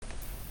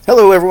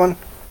Hello, everyone.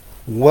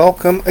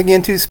 Welcome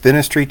again to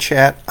Spinistry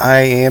Chat. I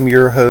am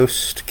your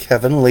host,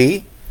 Kevin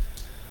Lee.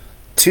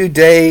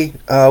 Today,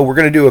 we're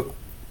going to do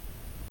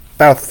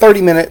about a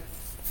 30-minute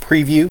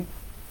preview,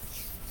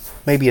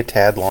 maybe a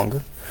tad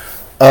longer,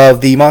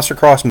 of the Monster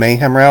Cross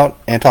Mayhem route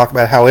and talk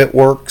about how it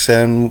works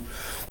and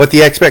what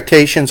the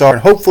expectations are.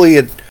 And hopefully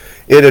it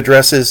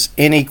addresses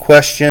any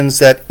questions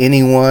that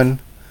anyone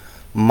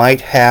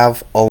might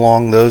have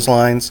along those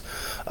lines.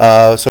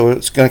 So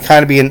it's going to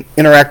kind of be an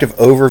interactive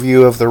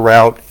overview of the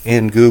route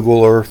in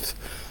Google Earth.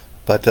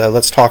 But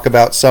let's talk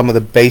about some of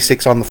the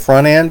basics on the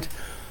front end.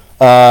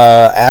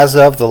 As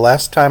of the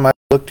last time I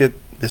looked at,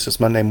 this is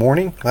Monday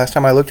morning, last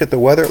time I looked at the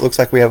weather, it looks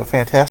like we have a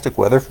fantastic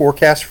weather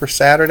forecast for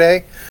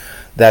Saturday.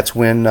 That's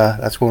when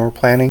we're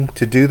planning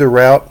to do the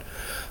route.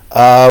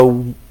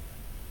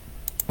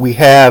 We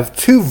have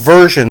two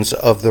versions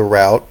of the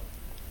route.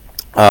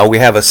 We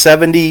have a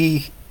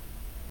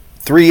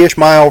 73-ish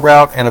mile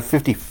route and a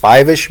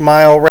 55-ish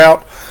mile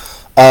route.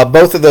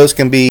 Both of those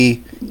can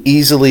be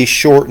easily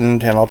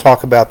shortened, and I'll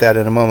talk about that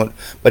in a moment.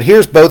 But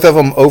here's both of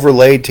them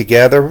overlaid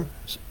together.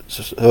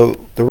 So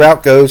the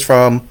route goes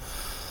from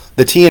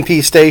the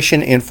TNP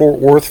station in Fort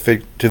Worth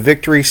to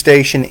Victory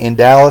Station in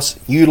Dallas,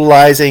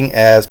 utilizing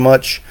as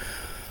much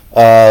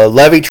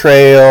levee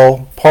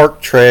trail,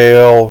 park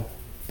trail,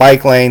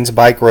 bike lanes,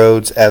 bike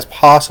roads as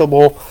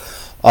possible.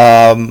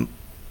 Don't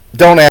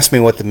ask me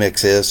what the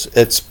mix is.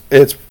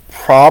 It's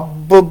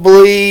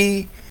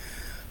probably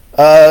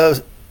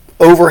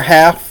over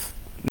half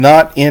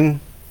not in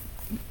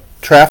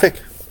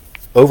traffic,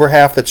 over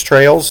half that's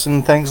trails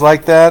and things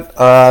like that.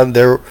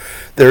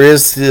 There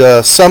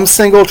is some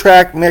single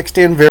track mixed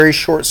in, very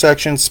short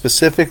sections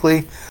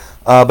specifically,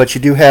 but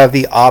you do have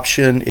the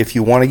option, if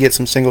you want to get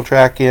some single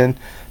track in,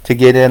 to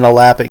get in a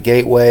lap at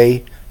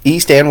Gateway,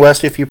 east and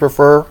west if you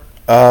prefer,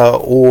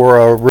 or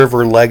a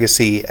River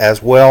Legacy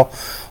as well.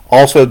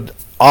 Also,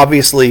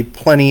 obviously,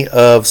 plenty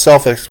of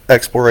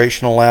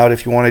self-exploration allowed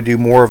if you want to do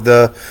more of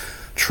the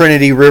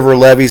Trinity River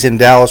levees in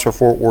Dallas or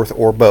Fort Worth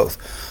or both.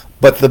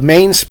 But the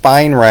main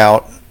spine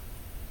route,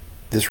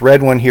 this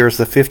red one here, is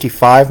the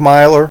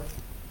 55-miler,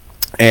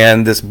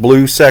 and this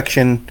blue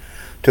section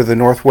to the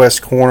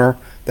northwest corner,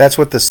 that's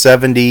what the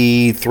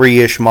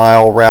 73-ish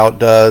mile route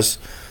does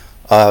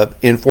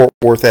in Fort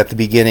Worth at the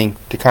beginning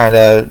to kind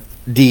of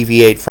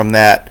deviate from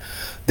that.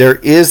 There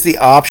is the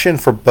option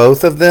for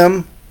both of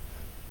them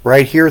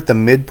right here at the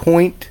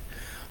midpoint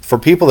for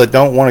people that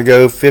don't want to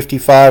go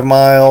 55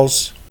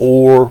 miles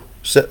or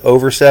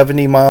over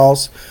 70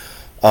 miles,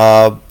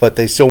 but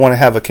they still want to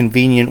have a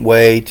convenient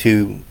way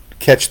to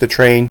catch the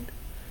train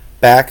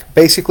back.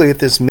 Basically at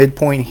this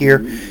midpoint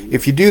here,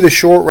 if you do the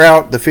short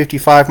route, the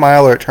 55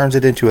 miler, it turns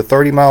it into a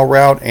 30-mile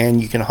route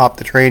and you can hop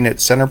the train at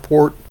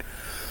Centerport.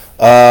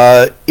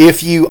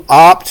 If you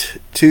opt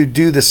to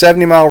do the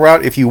 70-mile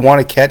route, if you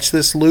want to catch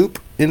this loop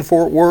in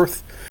Fort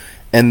Worth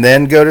and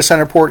then go to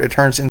Centerport, it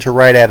turns into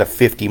right at a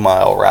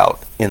 50-mile route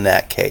in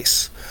that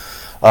case.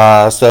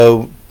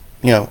 So,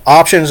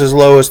 options as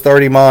low as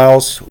 30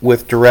 miles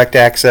with direct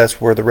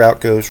access where the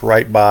route goes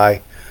right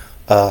by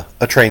a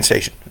train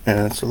station.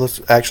 And so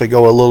let's actually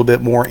go a little bit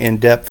more in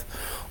depth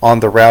on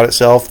the route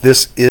itself.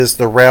 This is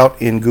the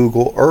route in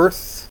Google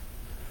Earth.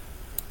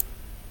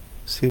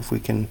 See if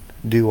we can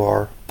do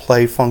our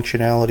play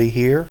functionality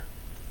here.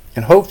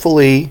 And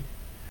hopefully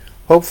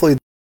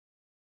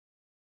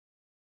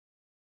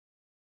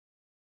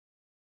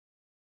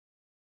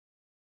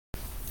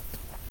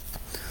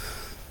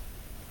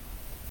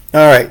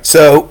Alright,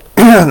 so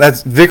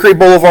that's Vickery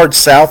Boulevard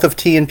south of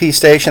TNP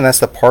Station. That's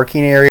the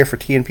parking area for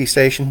TNP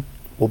Station.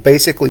 We'll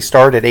basically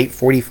start at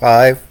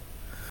 8:45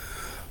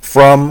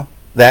 from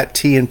that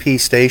TNP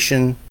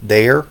station.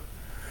 There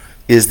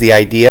is the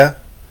idea.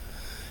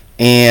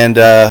 And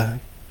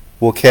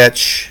we'll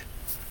catch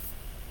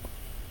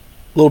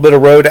a little bit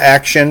of road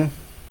action.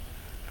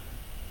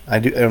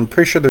 I'm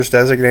pretty sure there's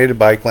designated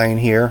bike lane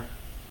here.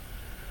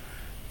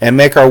 And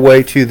make our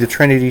way to the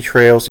Trinity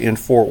Trails in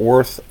Fort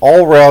Worth.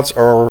 All routes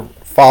are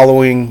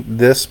following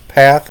this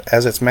path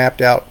as it's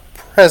mapped out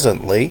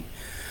presently.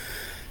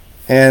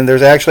 And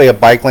there's actually a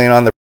bike lane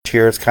on the bridge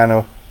here. It's kind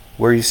of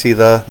where you see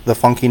the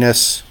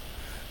funkiness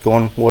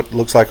going what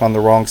looks like on the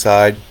wrong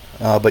side,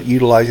 but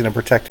utilizing a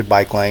protected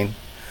bike lane.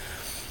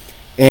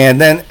 And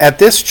then at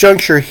this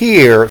juncture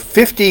here,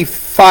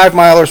 55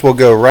 milers will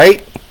go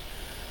right.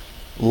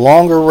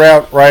 Longer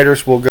route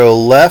riders will go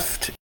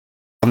left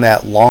on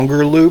that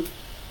longer loop.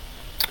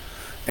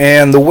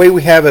 And the way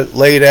we have it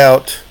laid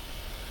out,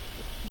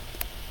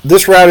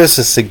 this route is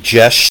a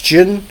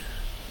suggestion,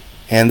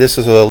 and this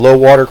is a low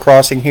water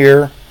crossing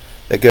here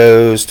that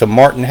goes to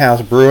Martin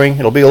House Brewing.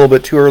 It'll be a little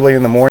bit too early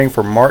in the morning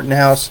for Martin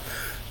House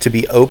to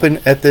be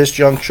open at this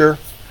juncture,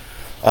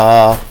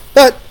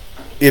 but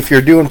if you're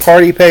doing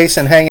party pace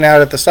and hanging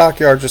out at the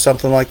stockyards or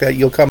something like that,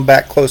 you'll come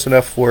back close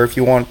enough where if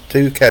you want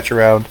to catch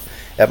around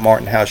at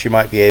Martin House, you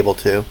might be able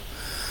to.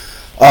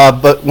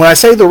 But when I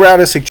say the route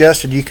is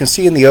suggested, you can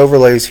see in the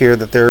overlays here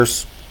that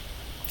there's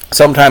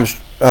sometimes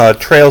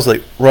trails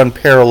that run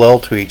parallel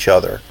to each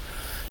other.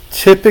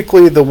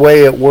 Typically, the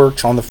way it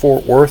works on the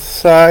Fort Worth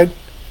side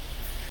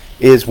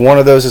is one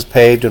of those is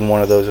paved and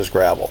one of those is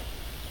gravel.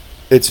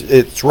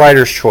 It's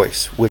rider's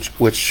choice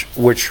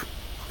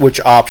which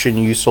option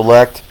you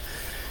select,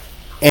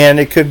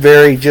 and it could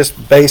vary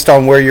just based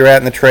on where you're at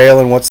in the trail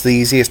and what's the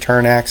easiest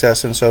turn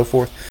access and so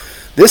forth.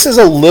 This is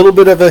a little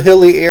bit of a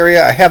hilly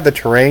area. I have the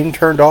terrain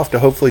turned off to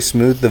hopefully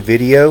smooth the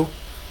video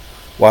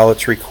while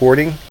it's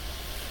recording.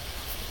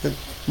 A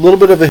little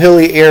bit of a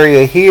hilly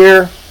area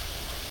here,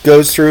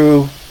 goes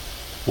through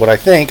what I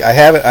think, I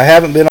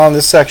haven't been on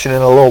this section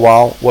in a little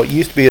while, what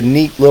used to be a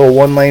neat little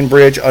one-lane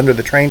bridge under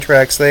the train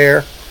tracks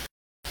there,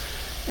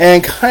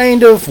 and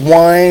kind of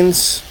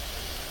winds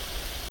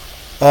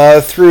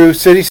through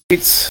city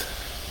streets,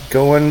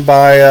 going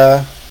by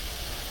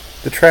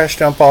the trash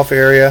dump off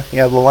area. You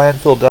have the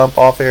landfill dump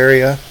off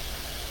area.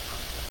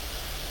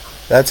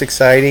 That's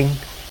exciting.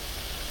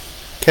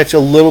 Catch a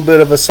little bit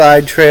of a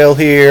side trail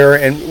here,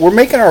 and we're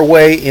making our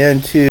way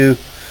into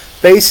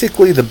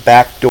basically the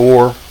back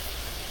door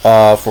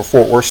for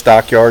Fort Worth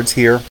Stockyards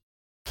here.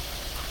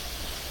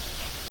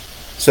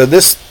 So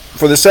this,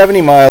 for the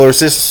 70 milers,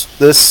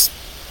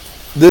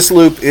 this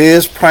loop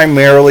is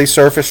primarily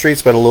surface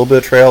streets, but a little bit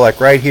of trail.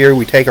 Like right here,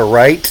 we take a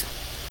right,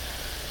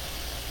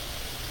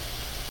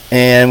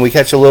 and we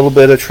catch a little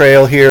bit of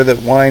trail here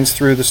that winds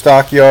through the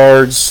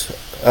stockyards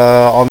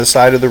on the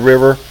side of the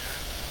river.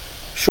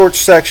 Short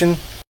section,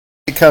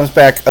 it comes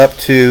back up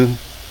to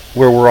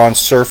where we're on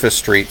surface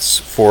streets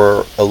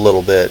for a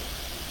little bit.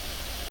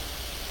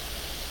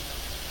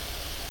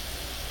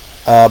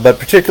 But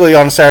particularly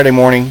on a Saturday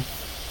morning,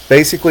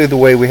 basically the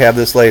way we have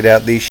this laid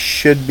out, these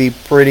should be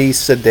pretty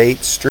sedate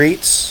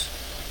streets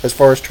as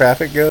far as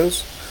traffic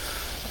goes.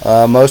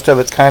 Most of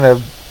it's kind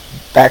of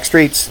back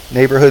streets,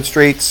 neighborhood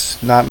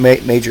streets, not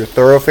major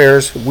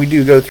thoroughfares. We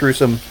do go through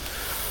some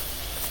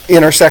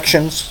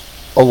intersections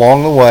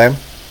along the way.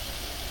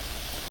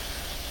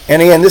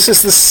 And again, this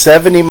is the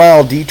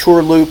 70-mile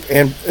detour loop,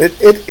 and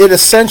it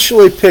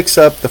essentially picks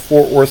up the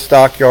Fort Worth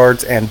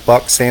Stockyards and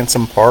Buck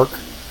Sansom Park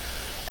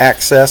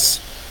access,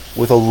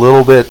 with a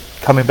little bit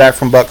coming back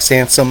from Buck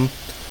Sansom,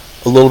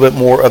 a little bit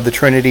more of the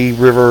Trinity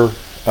River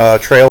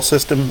trail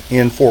system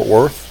in Fort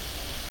Worth.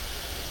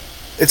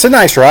 It's a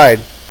nice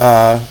ride,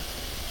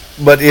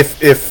 but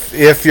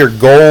if your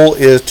goal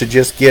is to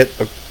just get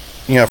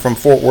from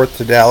Fort Worth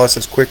to Dallas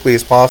as quickly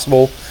as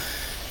possible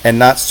and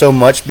not so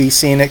much be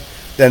scenic,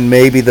 then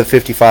maybe the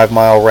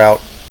 55-mile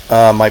route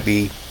might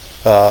be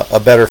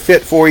a better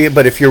fit for you.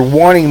 But if you're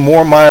wanting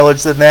more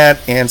mileage than that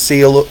and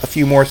see a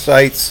few more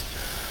sites,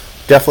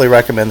 definitely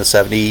recommend the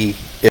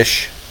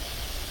 70-ish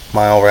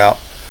mile route.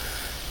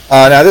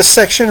 Now this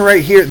section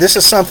right here, this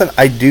is something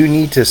I do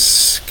need to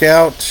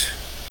scout.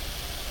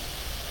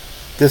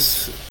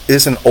 This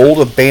is an old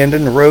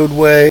abandoned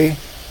roadway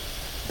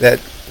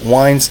that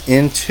winds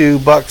into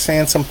Buck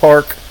Sansom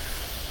Park.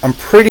 I'm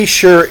pretty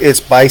sure it's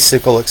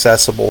bicycle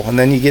accessible, and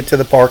then you get to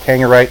the park,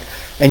 hang a right,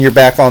 and you're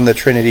back on the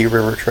Trinity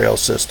River Trail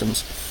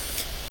systems.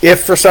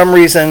 If for some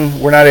reason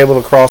we're not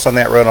able to cross on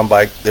that road on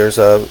bike, there's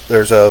a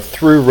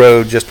through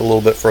road just a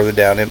little bit further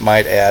down. It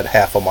might add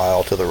half a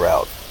mile to the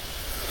route.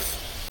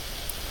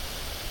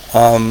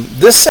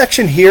 This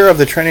section here of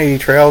the Trinity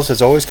Trails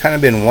has always kind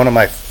of been one of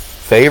my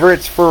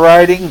favorites for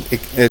riding.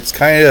 It's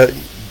kind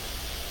of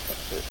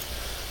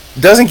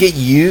doesn't get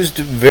used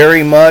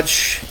very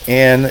much,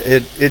 and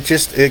it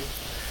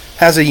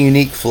has a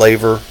unique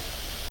flavor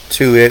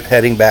to it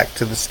heading back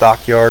to the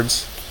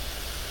stockyards.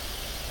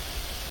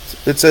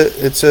 It's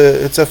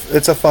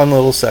a fun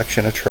little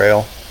section of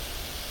trail.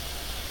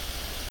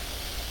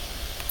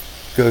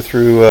 Go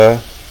through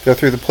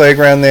the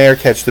playground there,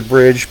 catch the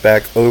bridge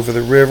back over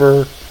the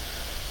river,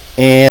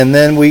 and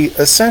then we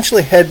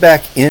essentially head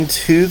back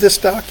into the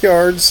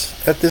stockyards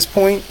at this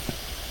point.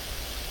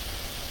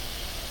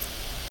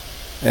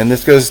 And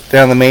this goes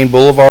down the main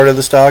boulevard of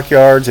the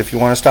stockyards. If you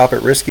want to stop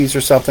at Risky's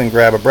or something,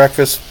 grab a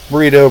breakfast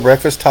burrito,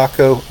 breakfast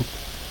taco,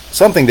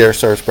 something there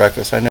serves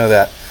breakfast, I know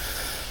that.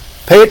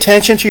 Pay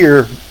attention to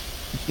your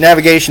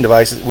navigation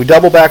devices. We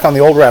double back on the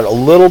old route a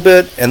little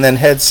bit and then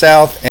head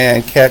south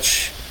and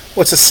catch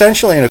what's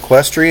essentially an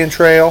equestrian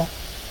trail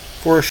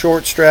for a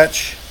short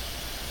stretch,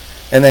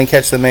 and then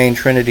catch the main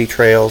Trinity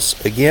trails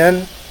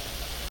again.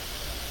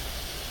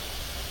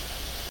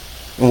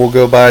 And we'll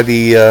go by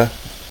the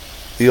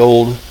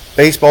old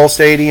baseball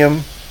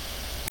stadium,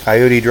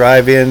 Coyote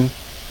Drive-In,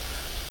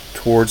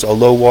 towards a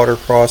low water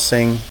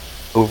crossing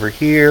over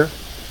here.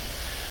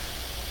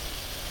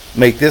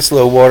 Make this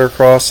low water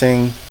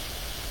crossing,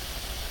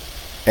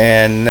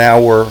 and now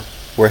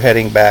we're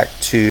heading back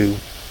to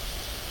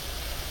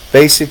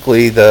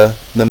basically the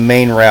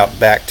main route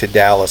back to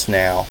Dallas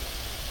now.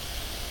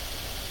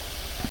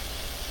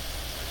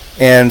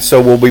 And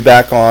so we'll be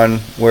back on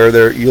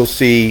where you'll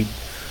see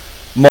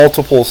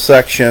multiple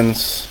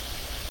sections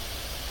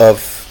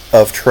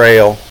of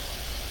trail.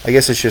 I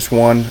guess it's just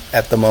one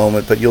at the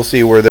moment, but you'll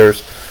see where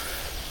there's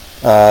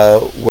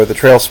where the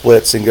trail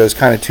splits and goes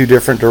kind of two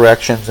different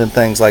directions and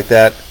things like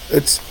that.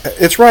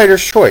 It's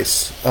rider's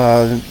choice.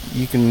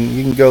 You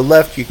can go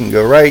left, you can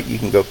go right, you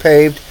can go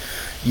paved.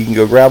 You can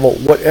go gravel,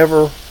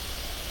 whatever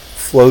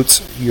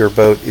floats your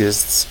boat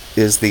is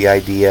the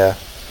idea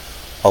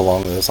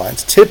along those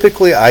lines.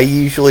 Typically, I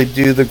usually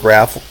do the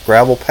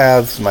gravel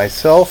paths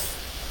myself,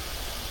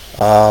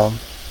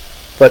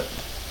 but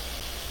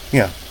you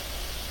know,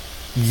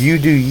 you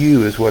do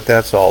you is what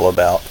that's all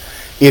about.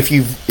 If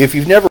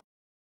you've never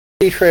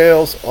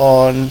trails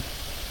on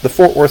the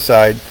Fort Worth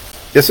side,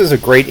 this is a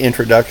great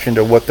introduction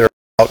to what they're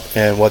about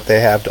and what they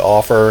have to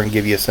offer and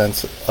give you a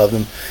sense of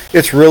them.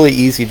 It's really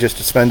easy just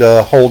to spend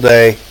a whole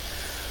day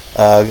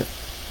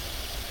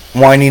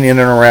winding in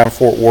and around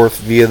Fort Worth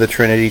via the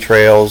Trinity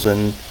trails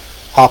and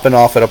hopping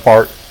off at a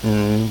park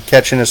and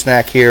catching a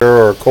snack here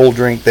or a cold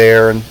drink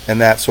there and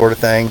that sort of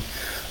thing.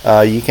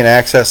 You can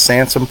access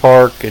Sansom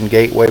Park and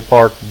Gateway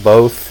Park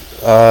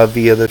both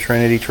via the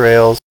Trinity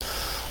trails.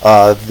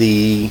 I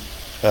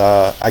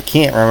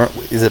can't remember,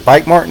 is it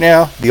Bike Mart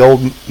now? The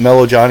old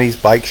Mellow Johnny's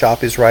bike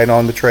shop is right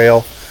on the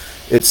trail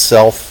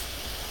itself.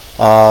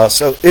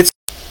 So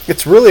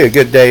it's really a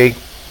good day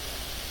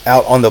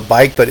out on the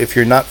bike, but if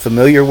you're not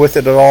familiar with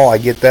it at all, I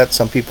get that.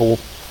 Some people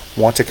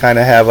want to kind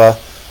of have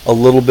a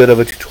little bit of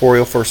a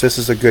tutorial first. This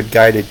is a good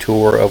guided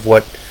tour of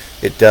what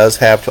it does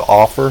have to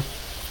offer.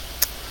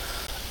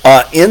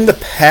 In the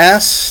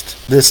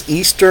past, this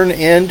eastern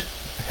end,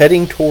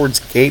 heading towards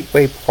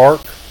Gateway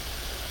Park,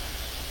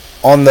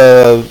 on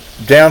the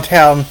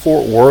downtown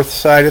Fort Worth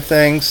side of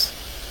things,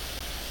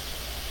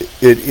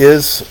 it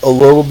is a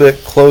little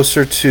bit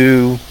closer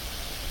to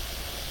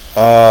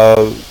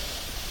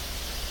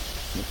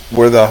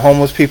where the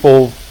homeless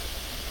people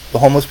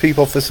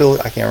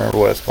facility, I can't remember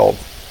what it's called,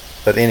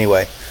 but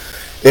anyway,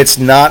 it's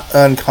not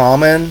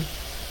uncommon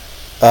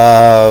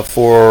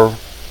for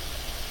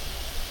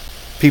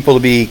people to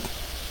be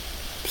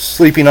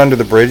sleeping under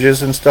the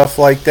bridges and stuff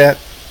like that.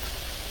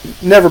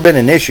 Never been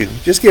an issue.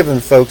 Just giving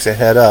folks a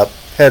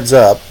heads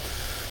up.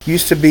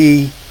 Used to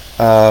be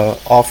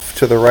off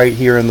to the right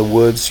here in the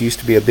woods, used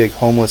to be a big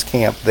homeless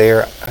camp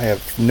there. I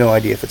have no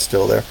idea if it's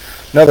still there.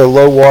 Another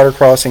low water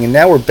crossing, and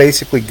now we're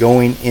basically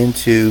going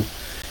into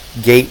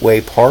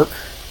Gateway Park.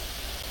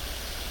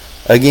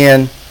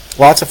 Again,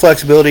 lots of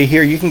flexibility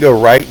here. You can go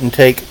right and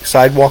take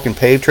sidewalk and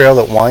paved trail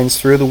that winds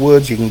through the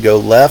woods. You can go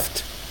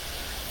left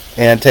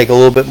and take a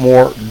little bit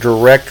more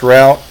direct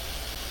route.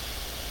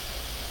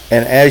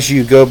 And as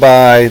you go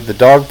by the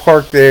dog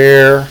park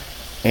there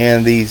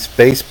and these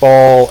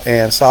baseball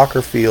and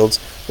soccer fields,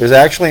 there's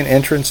actually an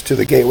entrance to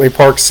the Gateway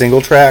Park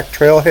single track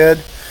trailhead.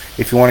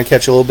 If you want to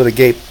catch a little bit of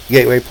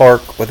Gateway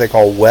Park, what they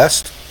call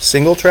West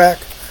single track,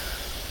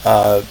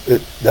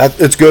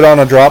 it's good on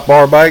a drop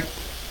bar bike.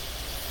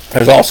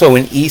 There's also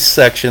an east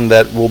section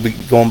that we'll be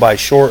going by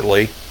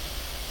shortly.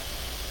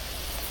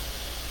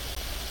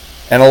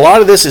 And a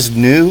lot of this is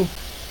new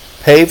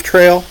paved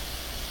trail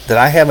that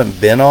I haven't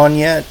been on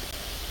yet.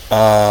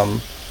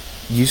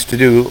 Used to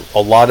do a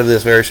lot of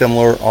this very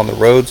similar on the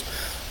roads,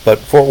 but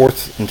Fort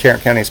Worth and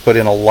Tarrant County has put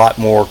in a lot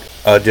more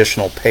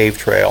additional paved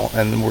trail,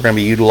 and we're going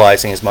to be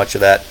utilizing as much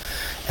of that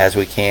as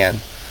we can.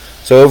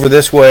 So over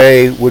this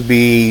way would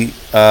be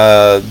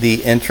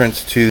the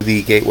entrance to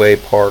the Gateway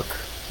Park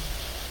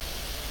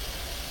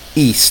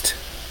East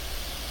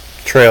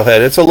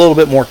trailhead. It's a little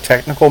bit more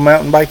technical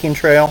mountain biking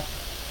trail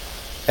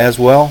as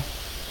well.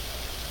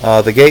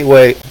 The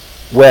Gateway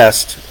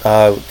West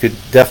could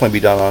definitely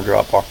be done on a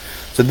drop bar.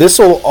 So this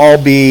will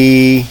all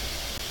be, I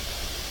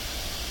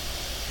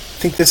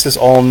think this is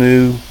all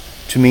new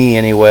to me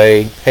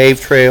anyway,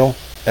 paved trail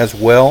as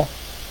well.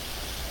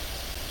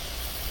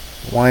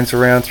 Winds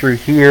around through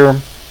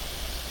here,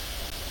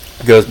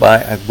 goes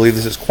by, I believe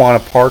this is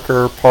Quanah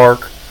Parker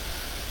Park,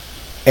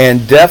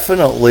 and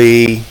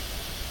definitely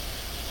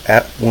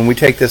when we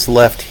take this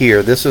left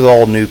here, this is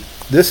all new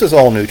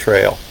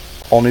trail,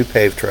 all new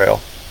paved trail.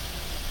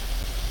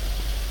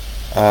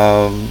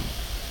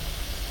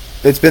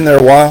 It's been there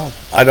a while.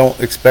 I don't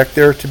expect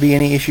there to be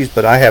any issues,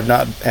 but I have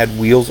not had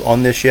wheels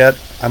on this yet.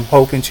 I'm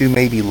hoping to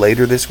maybe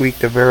later this week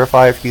to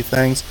verify a few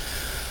things.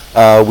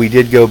 We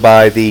did go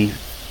by the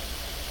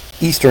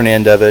eastern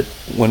end of it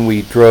when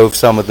we drove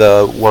some of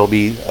the what'll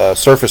be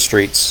surface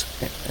streets,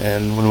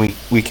 and when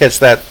we catch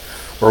that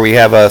where we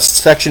have a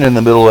section in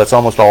the middle that's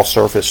almost all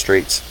surface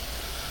streets.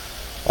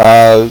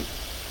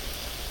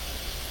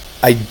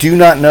 I do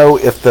not know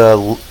if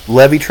the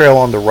levee trail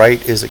on the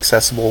right is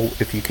accessible,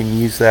 if you can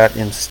use that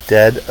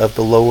instead of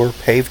the lower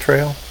paved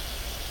trail.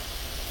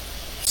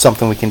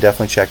 Something we can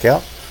definitely check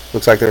out.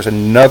 Looks like there's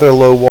another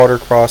low water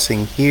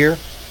crossing here.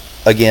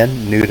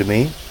 Again, new to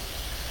me.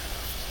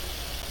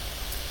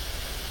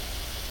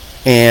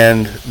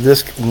 And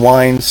this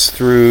winds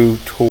through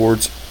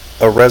towards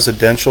a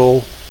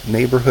residential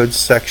neighborhood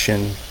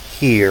section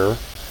here.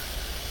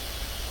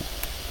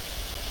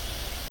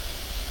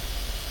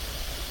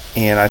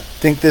 And I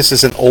think this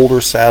is an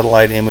older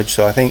satellite image,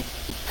 so I think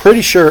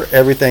pretty sure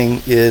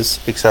everything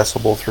is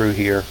accessible through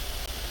here.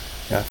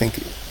 And I think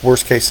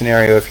worst case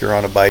scenario, if you're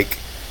on a bike,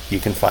 you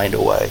can find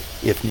a way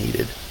if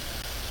needed.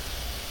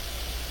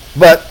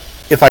 But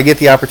if I get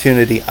the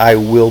opportunity, I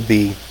will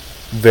be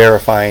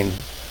verifying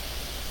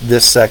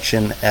this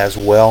section as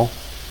well.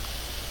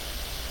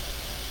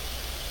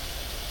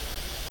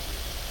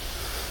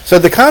 So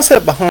the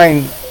concept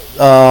behind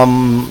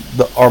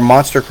our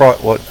Monster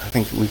Cross, what I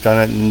think we've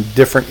done it in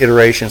different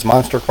iterations: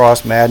 Monster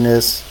Cross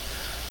Madness,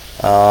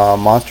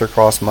 Monster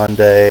Cross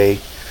Monday.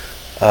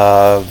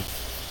 Man,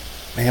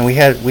 we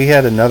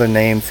had another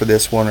name for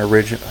this one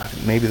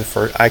maybe the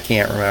first. I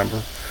can't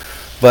remember,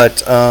 but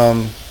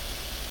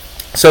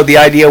so the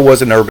idea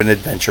was an urban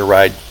adventure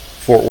ride,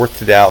 Fort Worth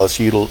to Dallas,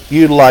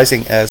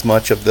 utilizing as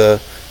much of the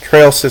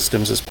trail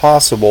systems as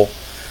possible,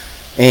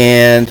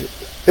 and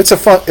it's a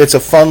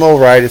fun little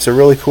ride. It's a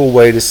really cool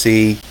way to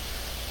see,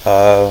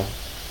 how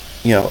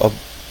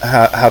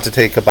to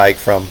take a bike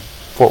from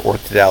Fort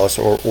Worth to Dallas,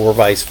 or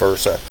vice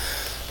versa.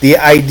 The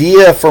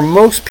idea for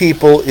most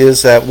people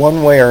is that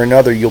one way or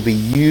another you'll be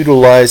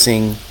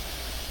utilizing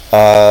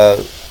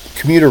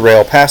commuter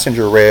rail,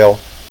 passenger rail,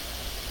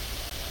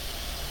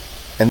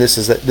 and this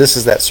is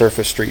that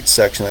surface street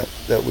section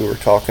that we were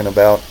talking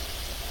about.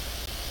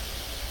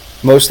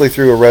 Mostly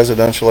through a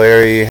residential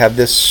area. You have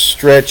this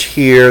stretch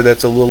here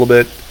that's a little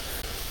bit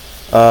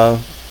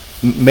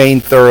main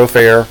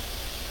thoroughfare,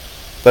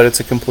 but it's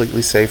a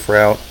completely safe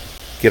route.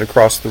 Get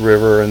across the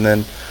river, and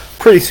then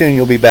pretty soon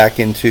you'll be back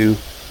into.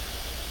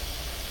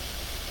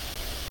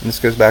 And this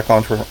goes back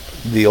onto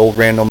the old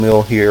Randall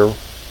Mill here,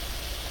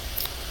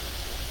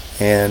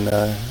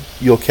 and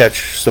you'll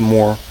catch some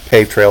more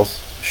paved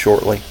trails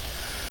shortly.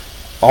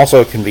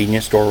 Also a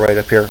convenience store right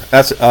up here.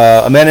 That's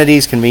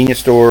amenities, convenience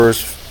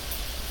stores,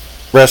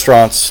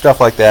 restaurants, stuff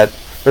like that.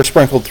 They're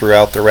sprinkled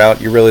throughout the route.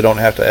 You really don't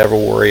have to ever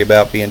worry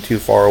about being too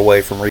far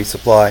away from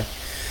resupply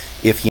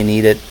if you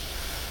need it.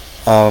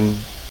 And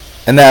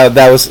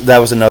that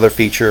was another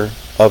feature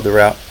of the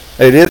route.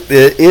 It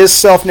is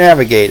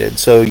self-navigated,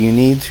 so you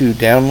need to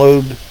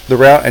download the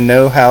route and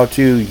know how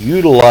to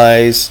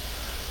utilize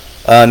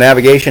a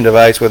navigation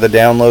device with a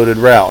downloaded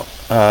route.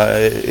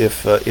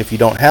 If you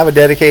don't have a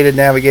dedicated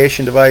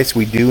navigation device,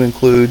 we do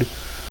include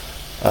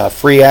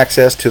free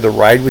access to the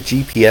Ride with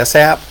GPS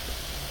app,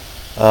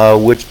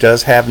 which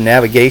does have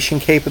navigation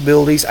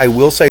capabilities. I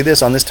will say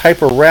this, on this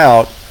type of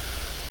route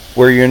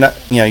where you're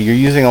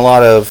using a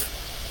lot of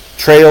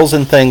trails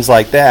and things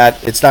like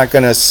that, it's not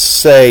going to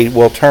say,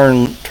 well,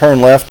 turn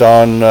left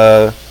on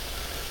the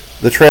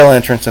trail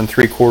entrance in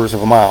 3/4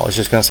 of a mile. It's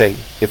just going to say,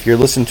 if you're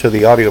listening to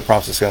the audio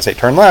prompts, it's going to say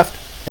turn left,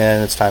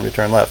 and it's time to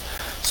turn left.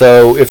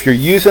 So if you're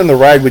using the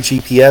Ride with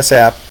GPS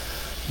app,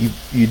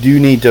 you do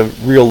need to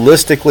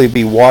realistically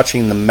be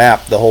watching the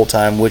map the whole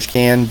time, which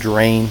can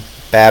drain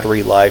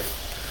battery life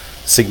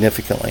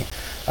significantly.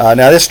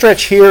 Now this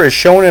stretch here is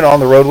showing it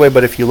on the roadway,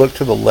 but if you look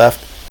to the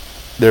left,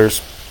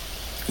 there's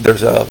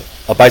a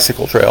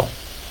bicycle trail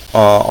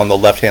on the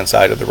left-hand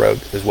side of the road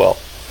as well.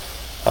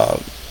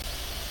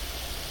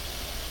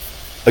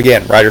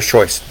 Again, rider's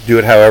choice. Do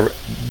it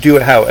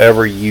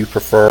however you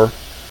prefer.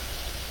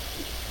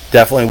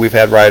 Definitely, we've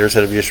had riders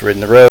that have just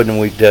ridden the road, and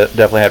we've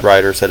definitely had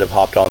riders that have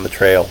hopped on the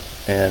trail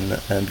and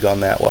gone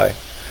that way.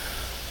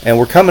 And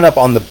we're coming up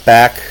on the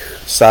back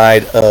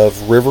side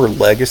of River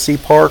Legacy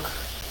Park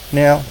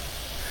now.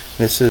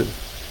 This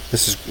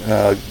is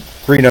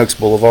Green Oaks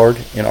Boulevard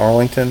in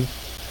Arlington.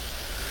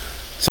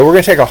 So we're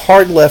going to take a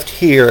hard left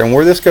here, and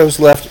where this goes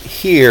left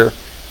here,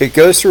 it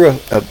goes through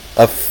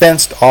a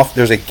fenced off.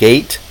 There's a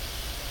gate,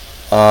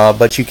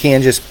 but you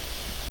can just.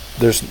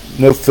 There's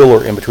no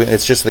filler in between.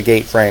 It's just the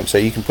gate frame, so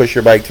you can push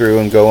your bike through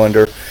and go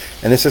under.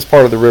 And this is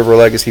part of the River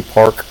Legacy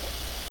Park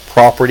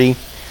property,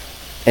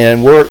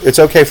 and it's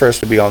okay for us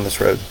to be on this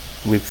road.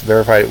 We've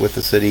verified it with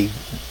the city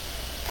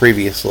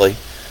previously,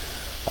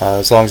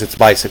 as long as it's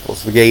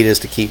bicycles. The gate is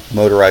to keep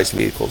motorized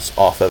vehicles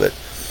off of it.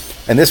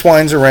 And this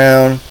winds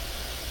around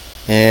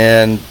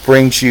and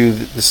brings you.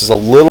 This is a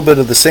little bit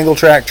of the single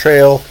track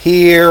trail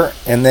here,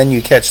 and then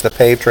you catch the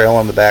paved trail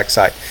on the back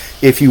side.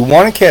 If you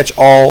want to catch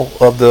all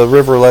of the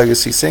River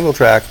Legacy single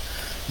track,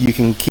 you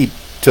can keep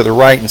to the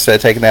right instead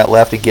of taking that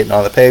left and getting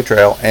on the paved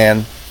trail,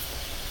 and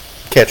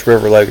catch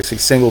River Legacy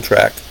single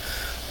track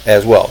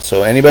as well.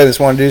 So anybody that's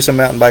want to do some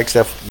mountain bike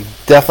stuff,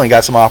 you've definitely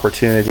got some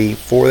opportunity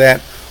for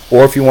that.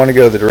 Or if you want to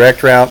go the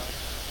direct route,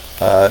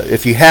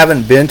 if you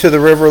haven't been to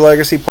the River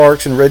Legacy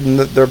parks and ridden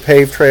their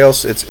paved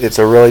trails, it's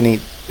a really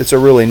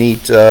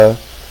neat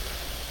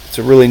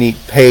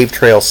paved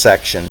trail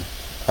section.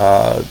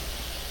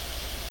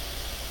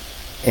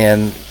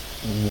 And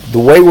the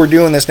way we're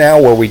doing this now,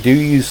 where we do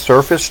use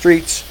surface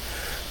streets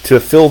to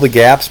fill the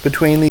gaps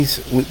between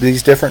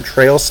these different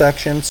trail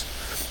sections,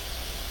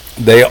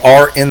 they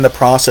are in the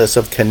process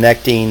of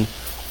connecting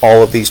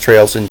all of these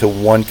trails into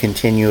one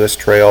continuous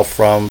trail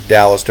from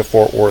Dallas to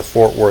Fort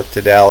Worth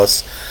to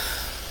Dallas.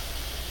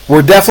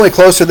 We're definitely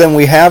closer than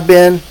we have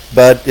been,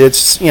 but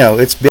it's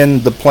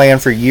been the plan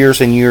for years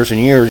and years and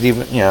years.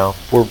 Even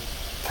we're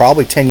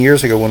probably 10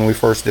 years ago when we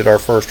first did our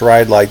first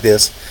ride like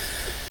this.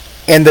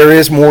 And there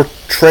is more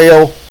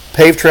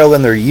paved trail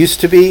than there used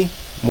to be,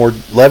 more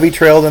levee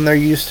trail than there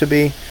used to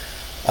be.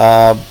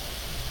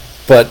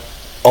 But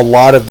a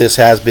lot of this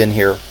has been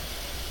here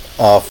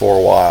for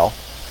a while.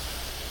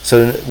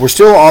 So we're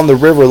still on the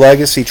River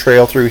Legacy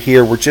Trail through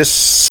here. We're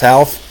just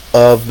south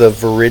of the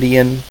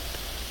Veridian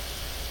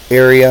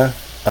area,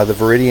 the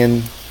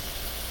Veridian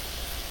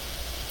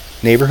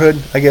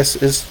neighborhood, I guess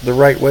is the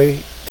right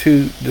way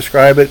to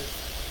describe it.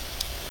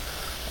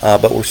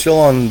 But we're still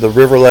on the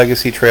River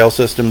Legacy Trail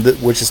system,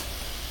 which is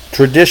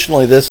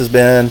traditionally, this has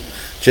been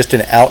just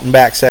an out and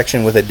back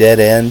section with a dead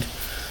end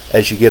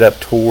as you get up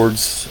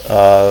towards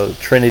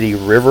Trinity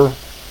River.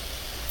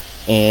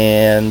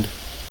 And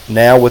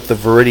now with the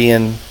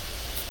Viridian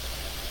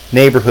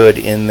neighborhood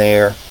in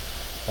there,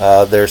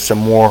 there's some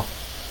more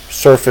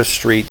surface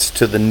streets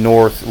to the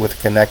north with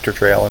a connector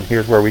trail. And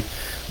here's where we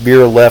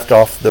veer left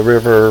off the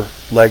River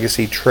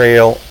Legacy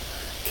Trail,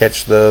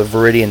 catch the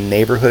Viridian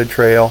neighborhood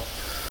trail.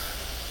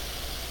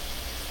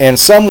 And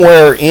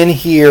somewhere in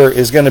here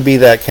is going to be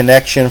that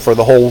connection for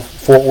the whole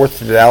Fort Worth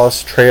to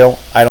Dallas trail.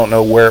 I don't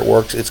know where it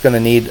works. It's going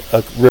to need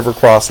a river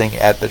crossing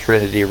at the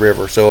Trinity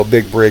River, so a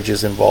big bridge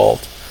is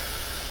involved.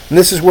 And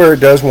this is where it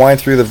does wind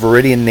through the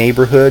Viridian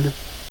neighborhood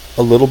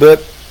a little bit.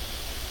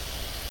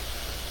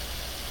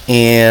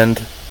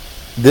 And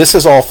this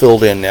is all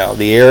filled in now.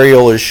 The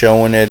aerial is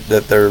showing it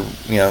that they're,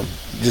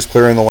 just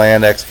clearing the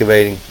land,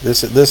 excavating.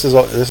 This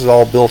is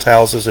all built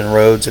houses and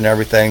roads and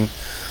everything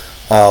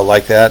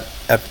like that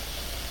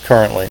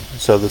currently.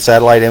 So the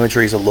satellite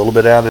imagery is a little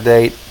bit out of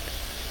date.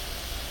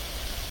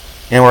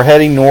 And we're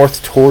heading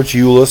north towards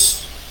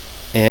Euless.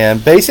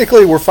 And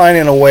basically we're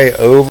finding a way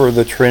over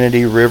the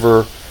Trinity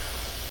River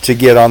to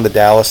get on the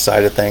Dallas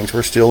side of things.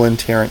 We're still in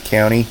Tarrant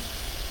County.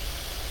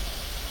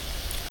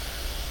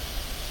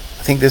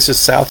 I think this is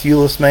South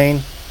Euless, Maine,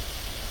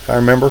 if I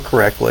remember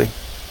correctly.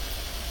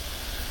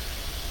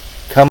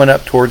 Coming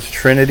up towards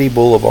Trinity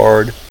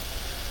Boulevard.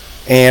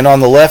 And on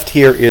the left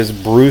here is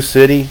Brew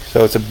City.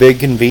 So it's a big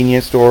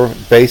convenience store.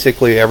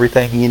 Basically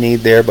everything you need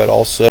there, but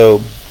also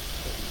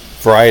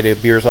variety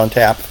of beers on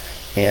tap.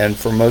 And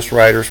for most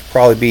riders,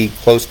 probably be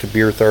close to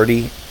Beer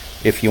 30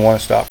 if you want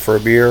to stop for a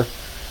beer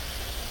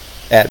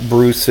at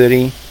Brew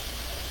City.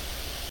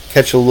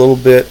 Catch a little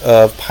bit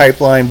of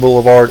Pipeline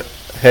Boulevard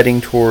heading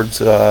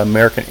towards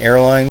American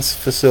Airlines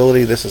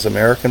facility. This is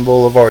American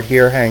Boulevard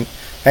here.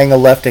 Hang a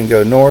left and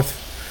go north.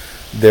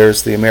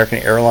 There's the American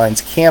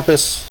Airlines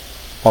campus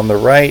on the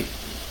right.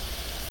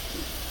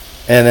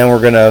 And then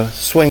we're going to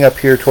swing up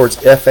here towards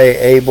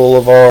FAA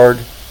Boulevard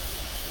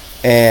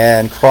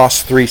and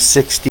cross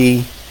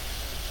 360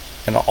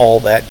 and all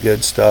that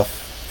good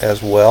stuff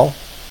as well.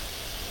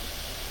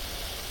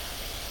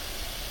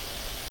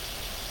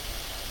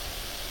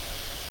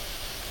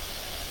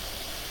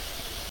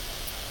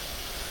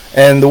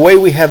 And the way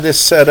we have this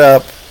set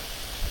up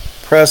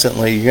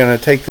presently, you're going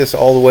to take this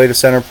all the way to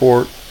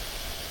Centerport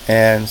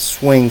and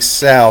swing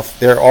south.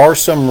 There are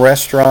some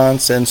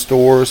restaurants and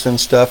stores and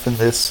stuff in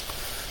this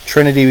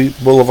Trinity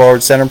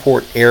Boulevard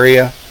Centerport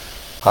area.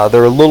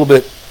 They're a little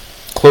bit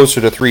closer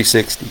to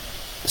 360,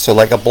 so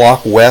like a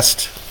block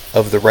west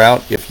of the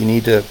route. If you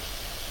need to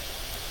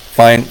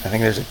find, I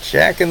think there's a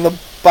Jack in the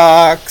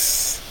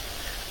Box.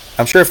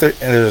 I'm sure if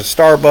there's a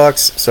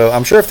Starbucks, so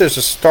I'm sure if there's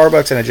a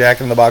Starbucks and a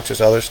Jack in the Box,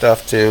 there's other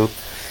stuff too,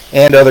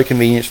 and other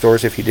convenience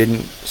stores if you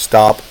didn't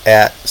stop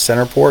at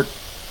Centerport.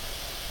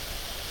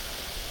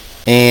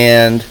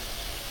 And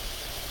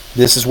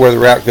this is where the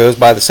route goes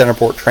by the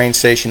Centerport train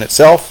station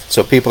itself.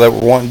 So people that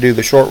were wanting to do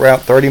the short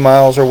route, 30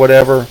 miles or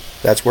whatever,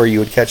 that's where you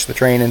would catch the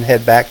train and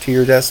head back to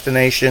your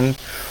destination.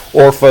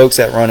 Or folks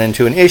that run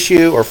into an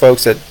issue, or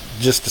folks that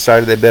just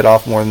decided they bit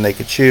off more than they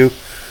could chew.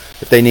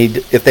 If they need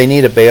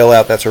a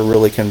bailout, that's a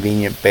really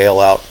convenient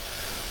bailout.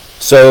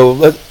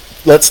 So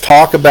let's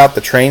talk about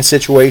the train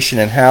situation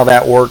and how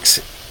that works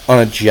on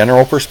a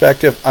general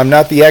perspective. I'm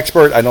not the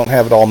expert. I don't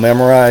have it all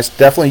memorized.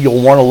 Definitely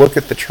you'll want to look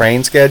at the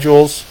train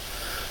schedules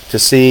to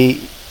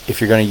see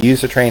if you're going to use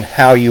the train,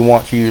 how you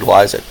want to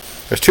utilize it.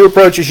 There's two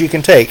approaches you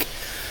can take.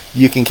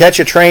 You can catch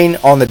a train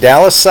on the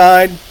Dallas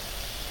side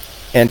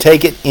and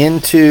take it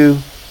into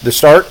the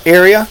start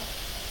area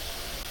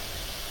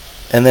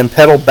and then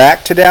pedal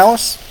back to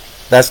Dallas.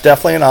 That's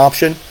definitely an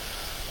option.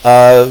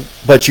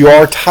 But you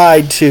are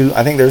tied to,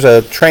 I think there's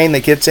a train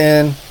that gets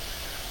in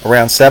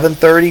around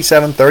 7:30,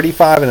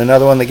 7:35, and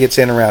another one that gets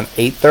in around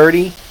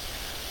 8:30.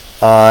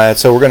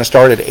 So we're going to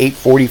start at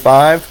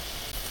 8:45.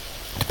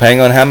 Depending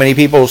on how many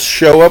people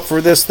show up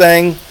for this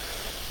thing,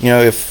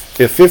 if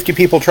 50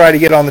 people try to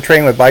get on the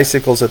train with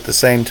bicycles at the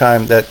same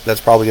time,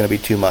 that's probably going to be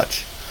too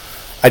much.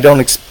 I don't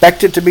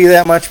expect it to be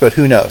that much, but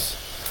who knows.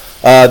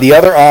 The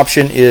other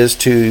option is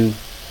to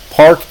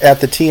park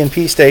at the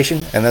T&P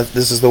station, and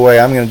this is the way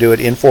I'm going to do it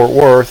in Fort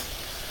Worth,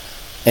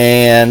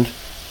 and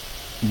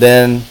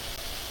then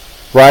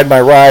ride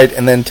my ride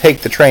and then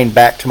take the train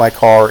back to my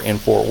car in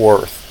Fort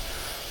Worth.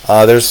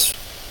 There's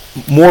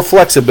more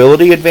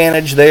flexibility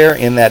advantage there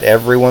in that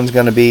everyone's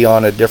going to be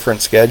on a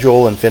different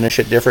schedule and finish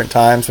at different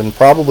times and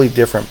probably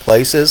different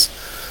places.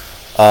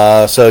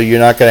 So you're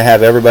not going to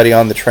have everybody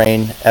on the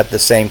train at the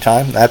same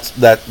time.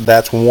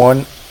 That's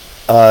one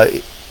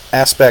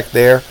aspect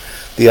there.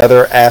 The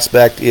other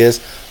aspect is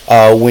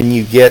when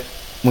you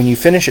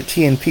finish at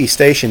T&P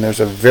Station, there's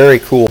a very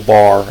cool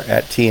bar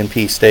at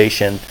T&P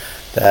Station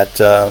that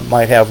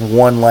might have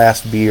one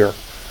last beer.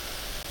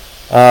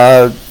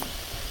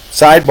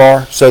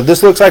 Sidebar, so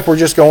this looks like we're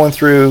just going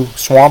through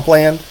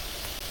swampland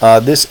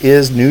This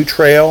is new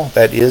trail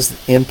that is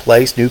in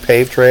place, new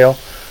paved trail.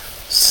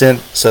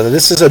 So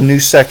this is a new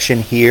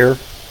section here.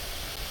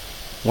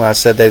 When I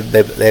said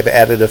they've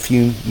added a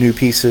few new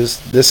pieces,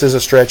 this is a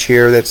stretch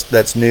here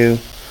that's new.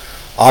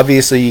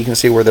 Obviously, you can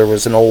see where there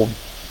was an old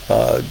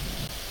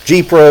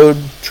Jeep road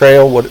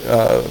trail,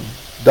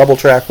 double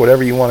track,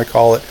 whatever you want to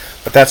call it,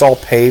 but that's all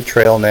paved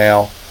trail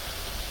now,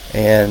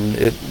 and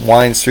it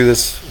winds through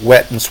this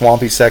wet and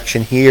swampy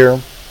section here.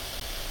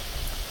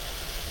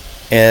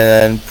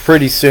 And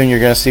pretty soon you're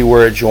going to see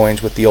where it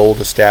joins with the old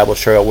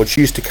established trail, which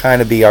used to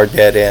kind of be our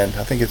dead end.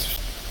 I think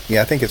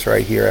it's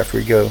right here after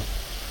we go.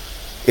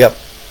 Yep.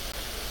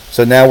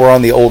 So now we're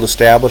on the old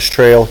established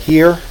trail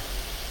here,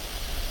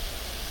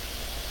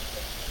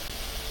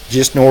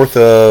 just north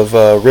of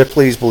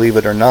Ripley's, believe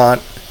it or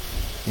not,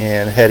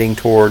 and heading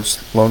towards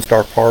Lone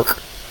Star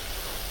Park.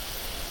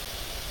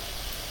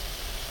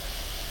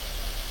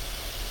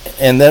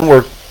 And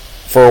then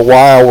for a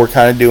while we're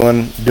kind of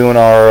doing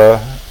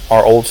our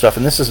old stuff,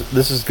 and this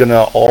is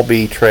gonna all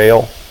be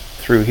trail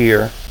through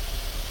here,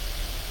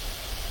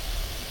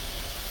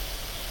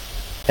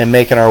 and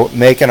making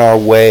our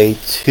way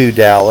to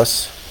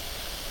Dallas.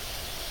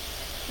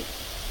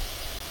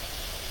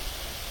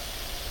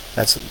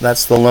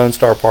 That's the Lone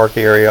Star Park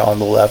area on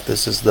the left.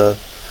 This is the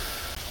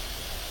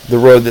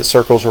road that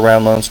circles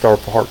around Lone Star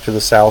Park to the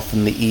south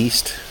and the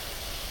east.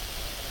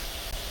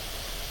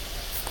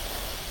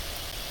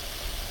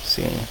 Let's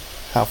see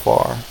how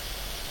far.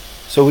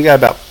 So we got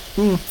about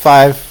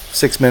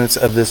 5-6 minutes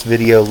of this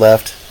video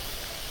left.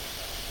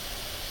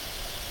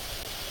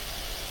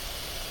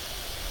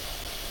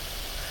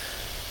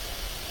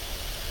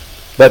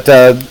 But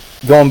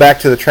going back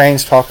to the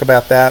trains, talk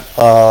about that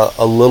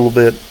a little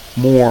bit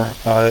more.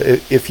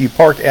 If you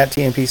park at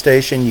TNP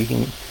Station, you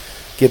can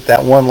get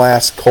that one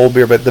last cold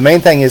beer, but the main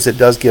thing is it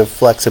does give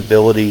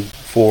flexibility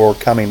for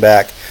coming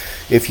back.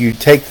 If you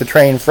take the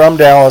train from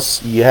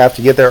Dallas, you have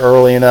to get there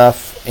early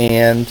enough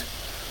and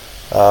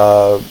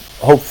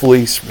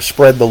hopefully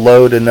spread the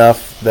load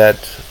enough that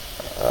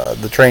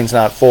the train's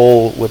not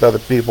full with other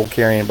people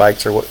carrying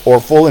bikes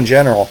or full in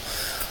general.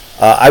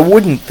 I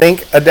wouldn't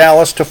think a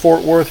Dallas to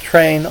Fort Worth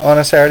train on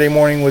a Saturday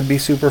morning would be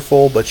super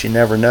full, but you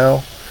never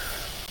know.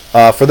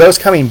 For those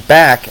coming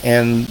back,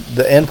 and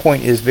the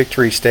endpoint is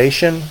Victory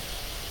Station,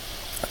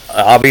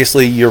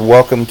 obviously you're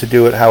welcome to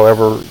do it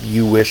however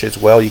you wish as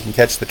well. You can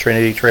catch the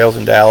Trinity Trails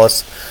in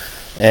Dallas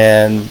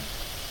and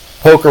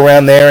poke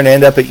around there and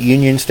end up at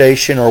Union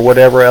Station or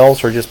whatever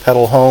else, or just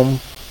pedal home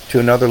to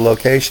another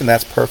location.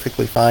 That's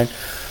perfectly fine.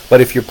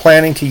 But if you're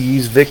planning to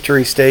use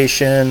Victory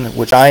Station,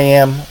 which I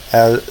am,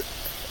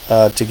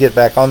 to get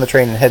back on the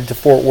train and head to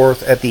Fort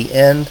Worth at the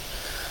end,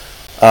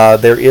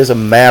 there is a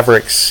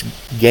Mavericks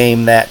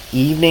game that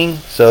evening,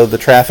 so the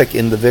traffic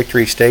in the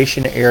Victory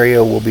Station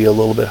area will be a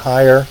little bit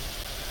higher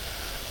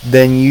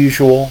than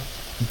usual,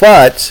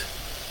 but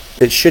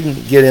it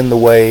shouldn't get in the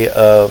way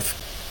of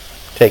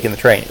taking the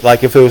train.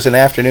 Like if it was an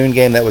afternoon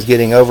game that was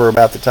getting over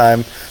about the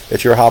time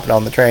that you're hopping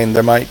on the train,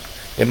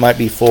 it might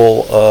be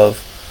full of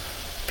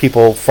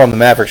people from the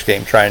Mavericks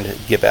game trying to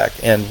get back.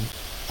 And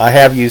I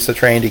have used the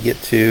train to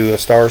get to a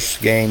Stars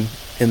game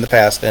in the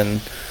past, and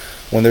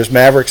when there's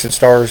Mavericks and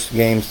Stars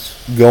games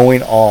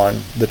going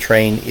on, the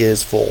train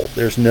is full.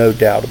 There's no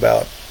doubt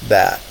about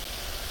that.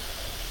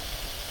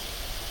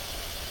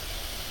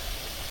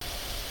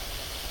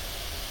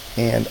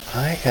 And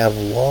I have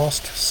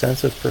lost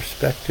sense of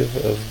perspective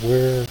of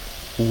where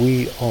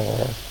we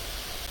are.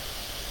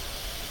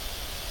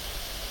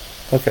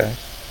 Okay.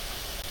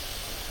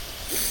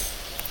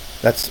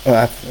 That's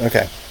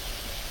okay.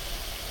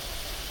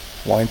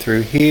 Wind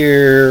through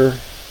here.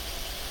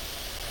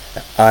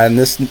 And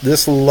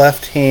this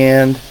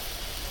left-hand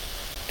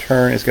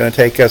turn is going to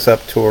take us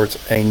up towards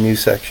a new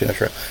section of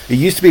trail. It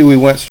used to be we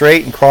went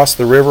straight and crossed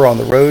the river on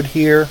the road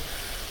here.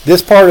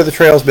 This part of the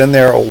trail has been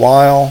there a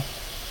while,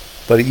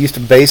 but it used to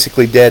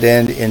basically dead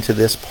end into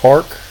this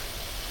park.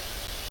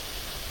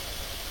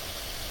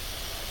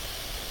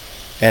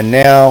 And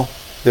now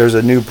there's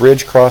a new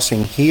bridge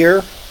crossing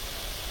here.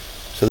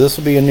 So this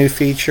will be a new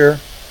feature.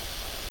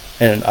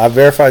 And I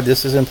verified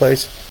this is in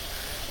place.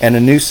 And a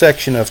new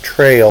section of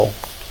trail.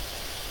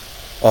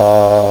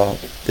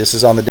 This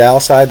is on the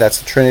Dallas side. That's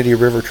the Trinity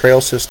River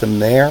Trail system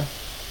there.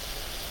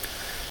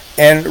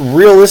 And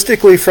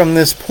realistically, from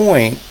this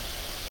point,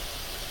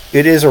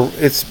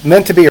 it's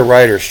meant to be a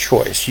rider's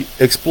choice. You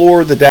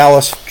explore the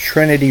Dallas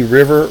Trinity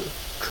River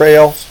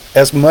Trail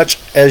as much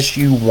as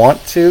you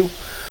want to.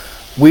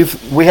 We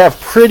have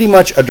pretty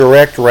much a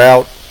direct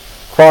route,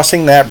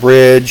 crossing that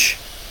bridge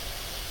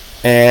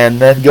and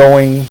then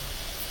going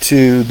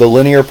to the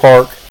linear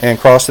park and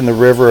crossing the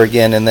river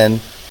again, and then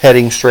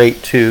heading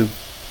straight to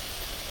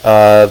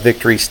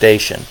Victory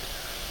Station.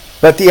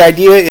 But the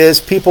idea is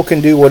people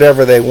can do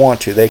whatever they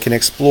want to. They can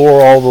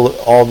explore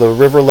all the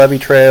river levee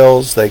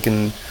trails. They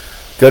can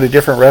go to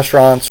different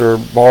restaurants or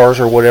bars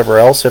or whatever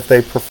else if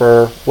they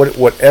prefer.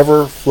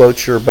 Whatever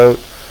floats your boat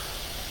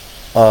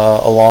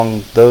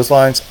along those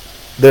lines.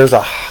 There's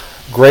a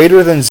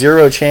greater than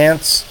zero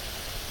chance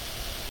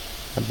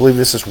I believe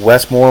this is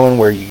Westmoreland,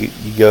 where you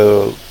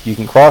go, you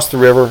can cross the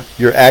river.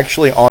 You're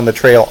actually on the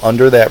trail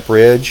under that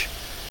bridge,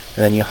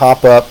 and then you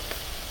hop up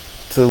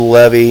to the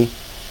levee,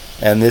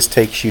 and this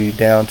takes you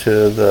down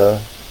to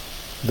the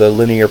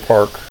linear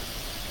park.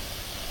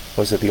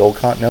 Was it the old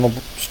Continental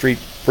Street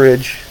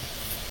Bridge?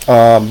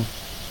 My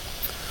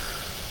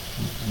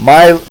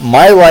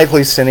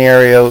likely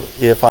scenario,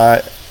 if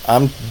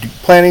I'm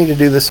planning to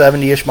do the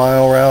 70-ish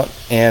mile route,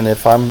 and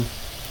if I'm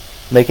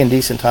making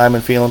decent time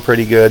and feeling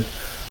pretty good,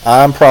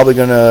 I'm probably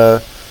going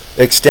to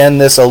extend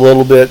this a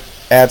little bit,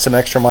 add some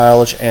extra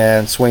mileage,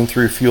 and swing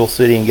through Fuel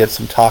City and get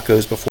some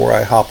tacos before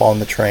I hop on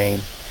the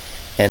train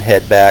and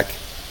head back,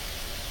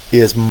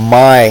 is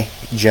my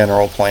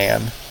general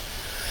plan.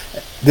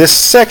 This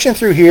section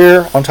through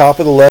here on top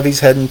of the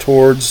levees heading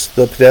towards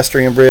the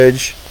pedestrian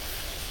bridge,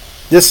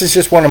 this is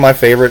just one of my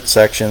favorite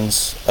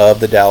sections of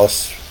the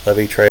Dallas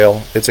Levee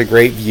Trail. It's a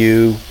great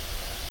view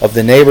of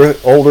the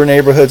older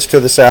neighborhoods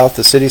to the south,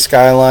 the city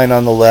skyline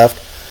on the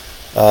left.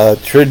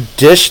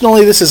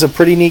 Traditionally, this is a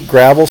pretty neat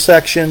gravel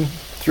section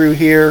through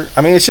here.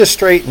 I mean, it's just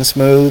straight and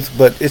smooth,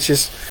 but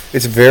it's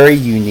a very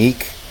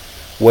unique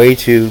way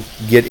to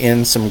get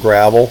in some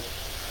gravel.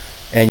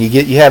 And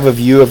you have a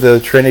view of the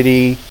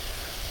Trinity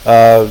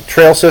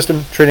trail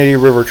system, Trinity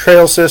River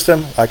Trail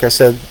System. Like I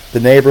said,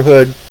 the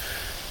neighborhood,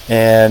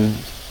 and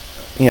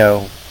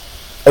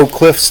Oak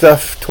Cliff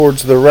stuff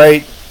towards the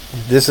right.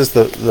 This is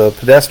the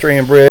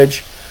pedestrian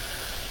bridge.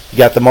 You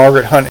got the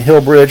Margaret Hunt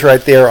Hill Bridge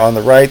right there on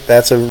the right.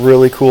 That's a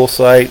really cool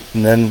site.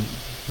 And then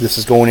this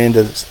is going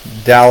into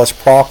Dallas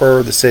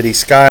proper, the city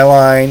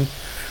skyline,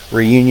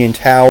 Reunion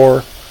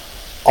Tower,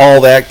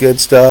 all that good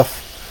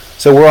stuff.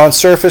 So we're on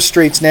surface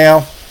streets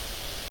now.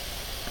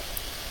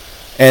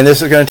 And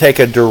this is going to take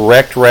a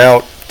direct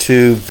route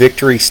to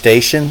Victory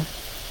Station,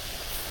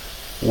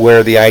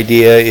 where the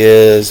idea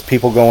is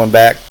people going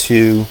back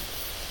to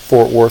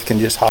Fort Worth can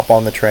just hop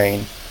on the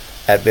train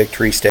at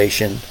Victory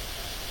Station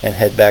and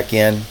head back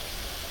in.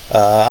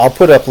 I'll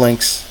put up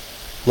links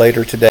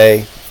later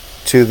today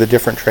to the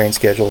different train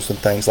schedules and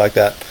things like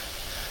that.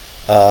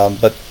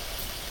 But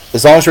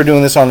as long as we're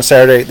doing this on a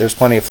Saturday, there's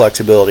plenty of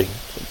flexibility.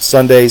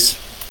 Sundays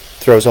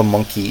throws a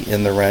monkey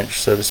in the wrench,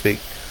 so to speak.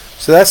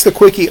 So that's the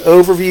quickie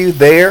overview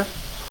there.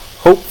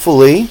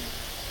 Hopefully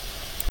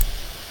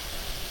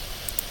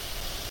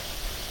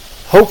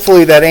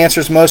that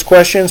answers most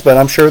questions, but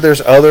I'm sure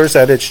there's others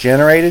that it's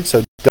generated,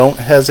 so don't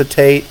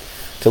hesitate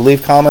to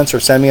leave comments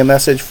or send me a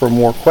message for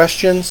more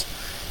questions.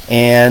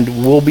 And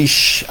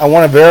I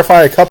want to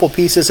verify a couple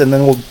pieces, and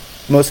then we'll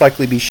most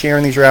likely be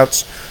sharing these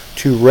routes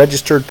to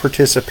registered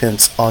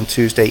participants on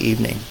Tuesday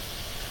evening.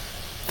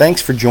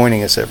 Thanks for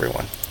joining us,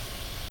 everyone.